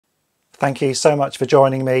Thank you so much for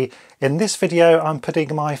joining me. In this video I'm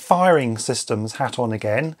putting my firing systems hat on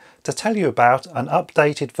again to tell you about an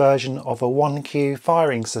updated version of a 1Q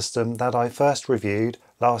firing system that I first reviewed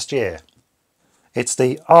last year. It's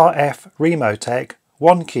the RFRemotech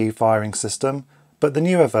 1Q firing system, but the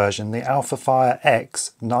newer version, the AlphaFire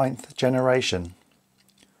X 9th generation.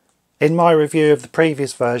 In my review of the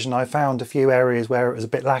previous version I found a few areas where it was a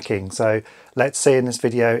bit lacking, so let's see in this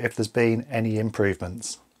video if there's been any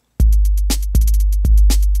improvements.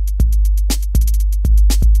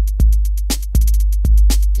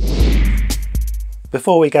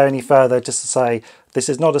 Before we go any further, just to say this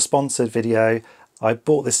is not a sponsored video. I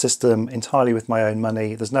bought this system entirely with my own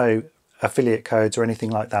money. There's no affiliate codes or anything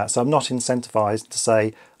like that, so I'm not incentivized to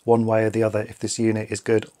say one way or the other if this unit is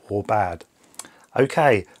good or bad.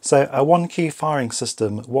 Okay, so a 1Q firing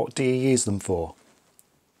system, what do you use them for?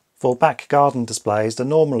 For back garden displays, the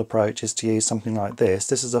normal approach is to use something like this.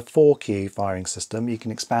 This is a 4Q firing system. You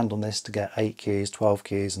can expand on this to get 8Qs,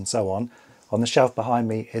 12Qs and so on. On the shelf behind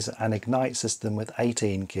me is an Ignite system with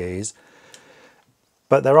 18 Qs.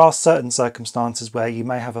 But there are certain circumstances where you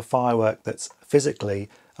may have a firework that's physically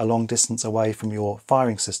a long distance away from your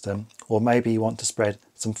firing system, or maybe you want to spread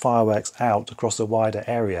some fireworks out across a wider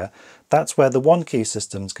area. That's where the 1Q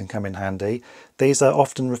systems can come in handy. These are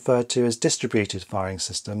often referred to as distributed firing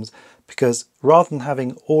systems because rather than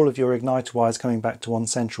having all of your igniter wires coming back to one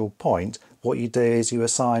central point, what you do is you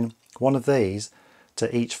assign one of these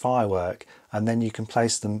to each firework, and then you can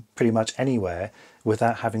place them pretty much anywhere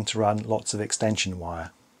without having to run lots of extension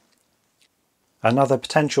wire. Another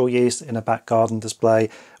potential use in a back garden display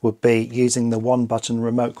would be using the one button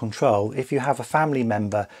remote control. If you have a family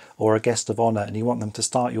member or a guest of honour and you want them to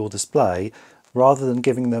start your display, rather than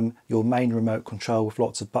giving them your main remote control with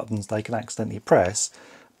lots of buttons they can accidentally press,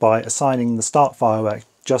 by assigning the start firework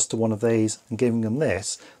just to one of these and giving them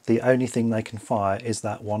this, the only thing they can fire is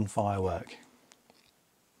that one firework.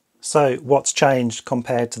 So what's changed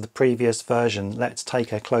compared to the previous version? Let's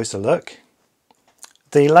take a closer look.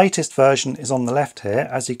 The latest version is on the left here.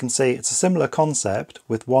 As you can see, it's a similar concept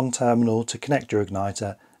with one terminal to connect your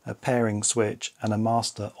igniter, a pairing switch and a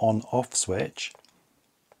master on-off switch.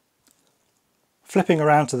 Flipping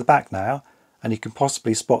around to the back now, and you can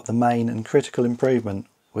possibly spot the main and critical improvement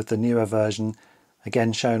with the newer version,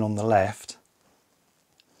 again shown on the left.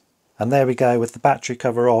 And there we go with the battery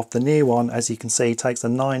cover off. The new one, as you can see, takes a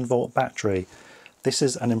 9-volt battery. This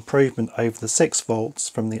is an improvement over the 6 volts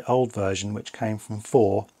from the old version, which came from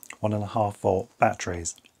 4 1.5 volt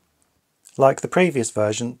batteries. Like the previous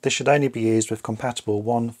version, this should only be used with compatible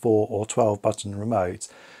 1, 4 or 12 button remotes.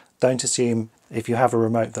 Don't assume if you have a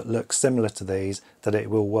remote that looks similar to these that it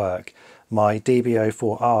will work. My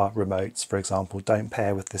DB04R remotes, for example, don't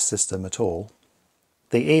pair with this system at all.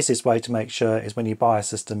 The easiest way to make sure is when you buy a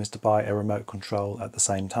system is to buy a remote control at the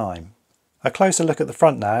same time. A closer look at the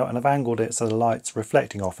front now, and I've angled it so the light's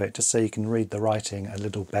reflecting off it just so you can read the writing a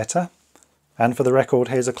little better. And for the record,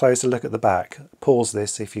 here's a closer look at the back. Pause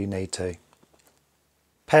this if you need to.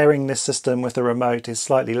 Pairing this system with a remote is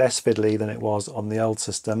slightly less fiddly than it was on the old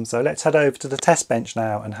system, so let's head over to the test bench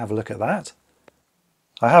now and have a look at that.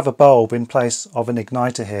 I have a bulb in place of an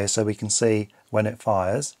igniter here so we can see when it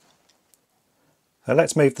fires. Now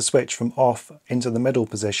let's move the switch from off into the middle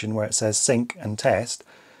position where it says sync and test.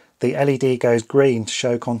 The LED goes green to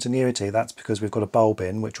show continuity. That's because we've got a bulb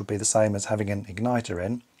in, which would be the same as having an igniter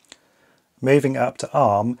in. Moving up to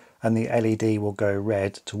arm, and the LED will go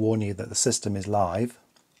red to warn you that the system is live.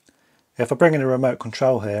 If I bring in a remote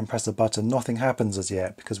control here and press a button, nothing happens as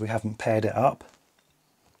yet because we haven't paired it up.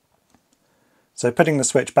 So putting the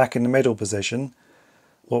switch back in the middle position,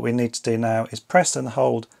 what we need to do now is press and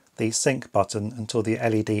hold the sync button until the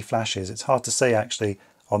LED flashes. It's hard to see actually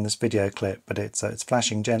on this video clip, but it's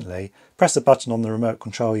flashing gently. Press the button on the remote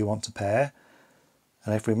control you want to pair,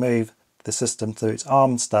 and if we move the system to its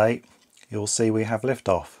armed state, you'll see we have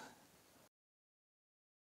liftoff.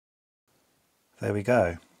 There we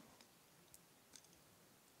go.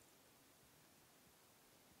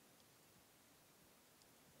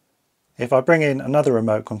 If I bring in another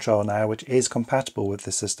remote control now, which is compatible with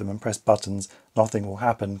this system, and press buttons, nothing will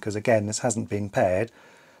happen because again this hasn't been paired.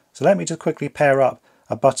 So let me just quickly pair up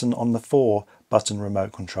a button on the 4 button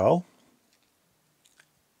remote control.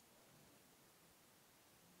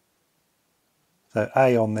 So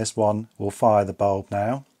A on this one will fire the bulb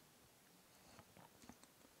now.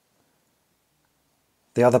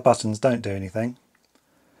 The other buttons don't do anything.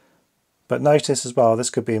 But notice as well,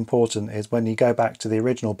 this could be important, is when you go back to the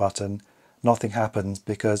original button, nothing happens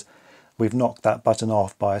because we've knocked that button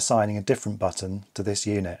off by assigning a different button to this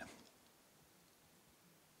unit.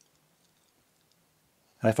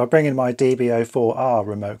 And if I bring in my DB04R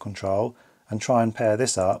remote control and try and pair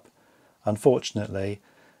this up, unfortunately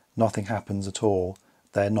nothing happens at all.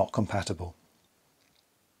 They're not compatible.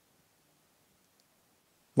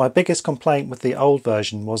 My biggest complaint with the old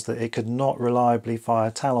version was that it could not reliably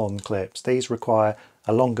fire talon clips. These require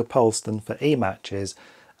a longer pulse than for E-matches,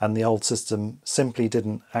 and the old system simply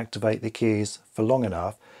didn't activate the cues for long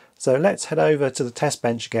enough. So let's head over to the test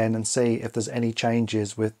bench again and see if there's any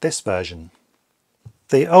changes with this version.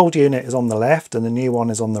 The old unit is on the left and the new one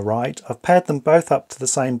is on the right. I've paired them both up to the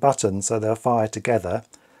same button so they'll fire together.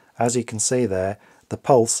 As you can see there, the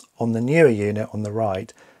pulse on the newer unit on the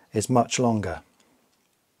right is much longer.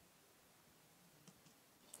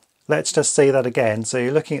 Let's just see that again. So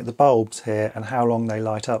you're looking at the bulbs here and how long they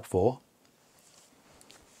light up for.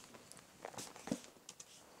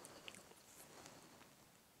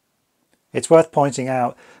 It's worth pointing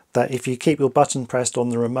out that if you keep your button pressed on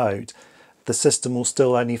the remote, the system will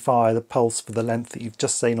still only fire the pulse for the length that you've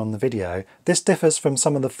just seen on the video. This differs from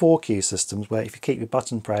some of the 4Q systems where if you keep your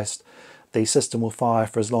button pressed, the system will fire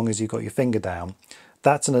for as long as you've got your finger down.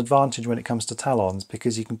 That's an advantage when it comes to talons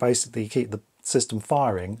because you can basically keep the system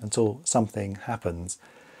firing until something happens.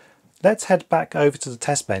 Let's head back over to the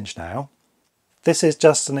test bench now. This is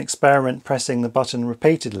just an experiment pressing the button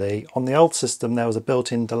repeatedly. On the old system there was a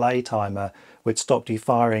built-in delay timer which stopped you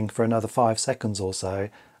firing for another 5 seconds or so.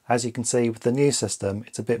 As you can see with the new system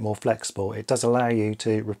it's a bit more flexible. It does allow you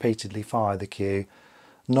to repeatedly fire the cue.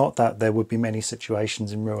 Not that there would be many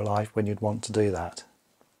situations in real life when you'd want to do that.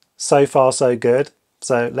 So far so good.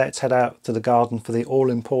 So let's head out to the garden for the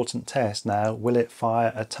all-important test now. Will it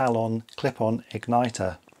fire a talon clip-on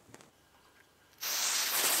igniter?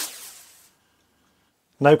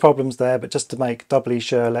 No problems there, but just to make doubly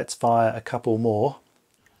sure, let's fire a couple more.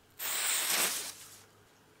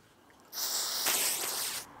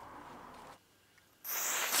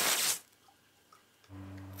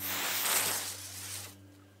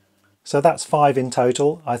 So that's 5 in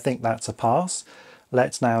total. I think that's a pass.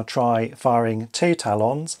 Let's now try firing 2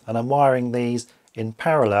 talons, and I'm wiring these in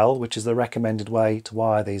parallel, which is the recommended way to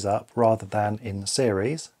wire these up rather than in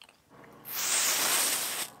series.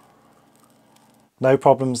 No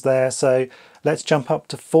problems there, so let's jump up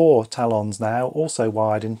to 4 talons now, also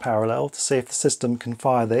wired in parallel, to see if the system can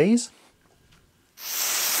fire these.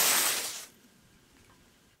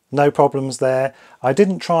 No problems there. I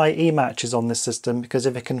didn't try E-matches on this system because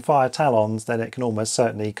if it can fire talons then it can almost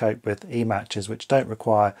certainly cope with E-matches which don't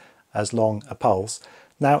require as long a pulse.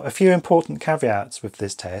 Now a few important caveats with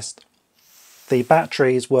this test. The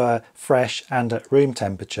batteries were fresh and at room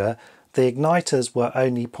temperature. The igniters were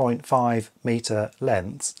only 0.5 metre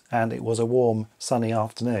lengths and it was a warm sunny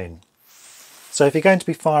afternoon. So if you're going to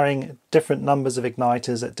be firing different numbers of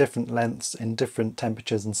igniters at different lengths in different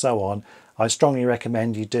temperatures and so on, I strongly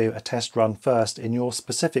recommend you do a test run first in your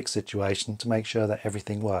specific situation to make sure that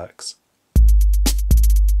everything works.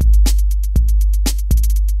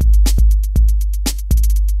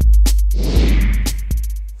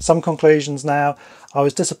 Some conclusions now. I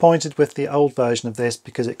was disappointed with the old version of this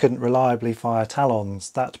because it couldn't reliably fire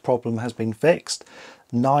talons. That problem has been fixed.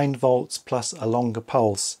 9 volts plus a longer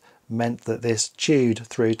pulse meant that this chewed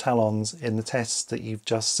through talons in the tests that you've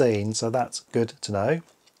just seen, so that's good to know.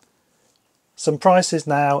 Some prices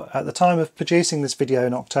now. At the time of producing this video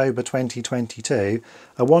in October 2022,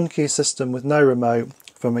 a 1Q system with no remote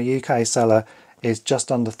from a UK seller is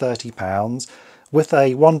just under £30. With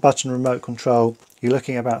a 1-button remote control, you're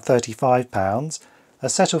looking at about £35. A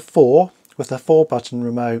set of 4 with a 4-button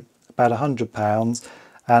remote, about £100.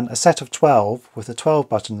 And a set of 12 with a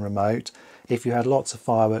 12-button remote, if you had lots of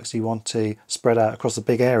fireworks you want to spread out across a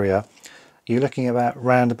big area, you're looking at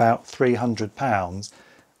around about £300.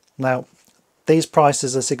 Now, these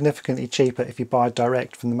prices are significantly cheaper if you buy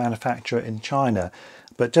direct from the manufacturer in China,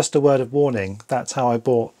 but just a word of warning, that's how I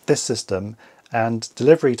bought this system, and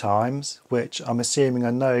delivery times, which I'm assuming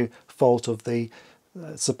are no fault of the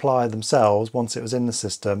supplier themselves once it was in the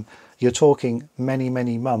system, you're talking many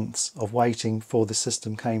months of waiting before the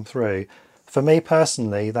system came through. For me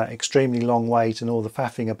personally, that extremely long wait and all the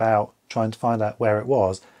faffing about trying to find out where it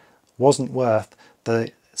wasn't worth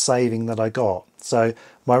the saving that I got. So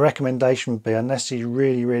my recommendation would be, unless you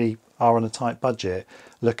really are on a tight budget,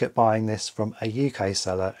 look at buying this from a UK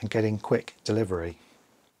seller and getting quick delivery.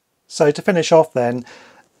 So to finish off then,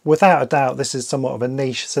 without a doubt this is somewhat of a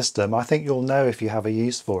niche system. I think you'll know if you have a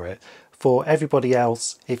use for it. For everybody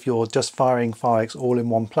else, if you're just firing fireworks all in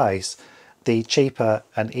one place, the cheaper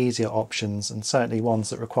and easier options, and certainly ones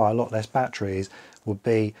that require a lot less batteries, would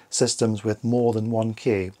be systems with more than 1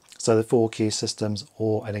 cue. So the 4Q systems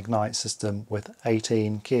or an Ignite system with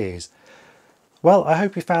 18 cues. Well, I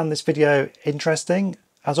hope you found this video interesting.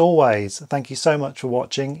 As always, thank you so much for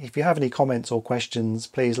watching. If you have any comments or questions,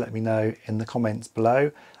 please let me know in the comments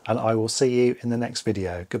below, and I will see you in the next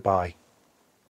video. Goodbye.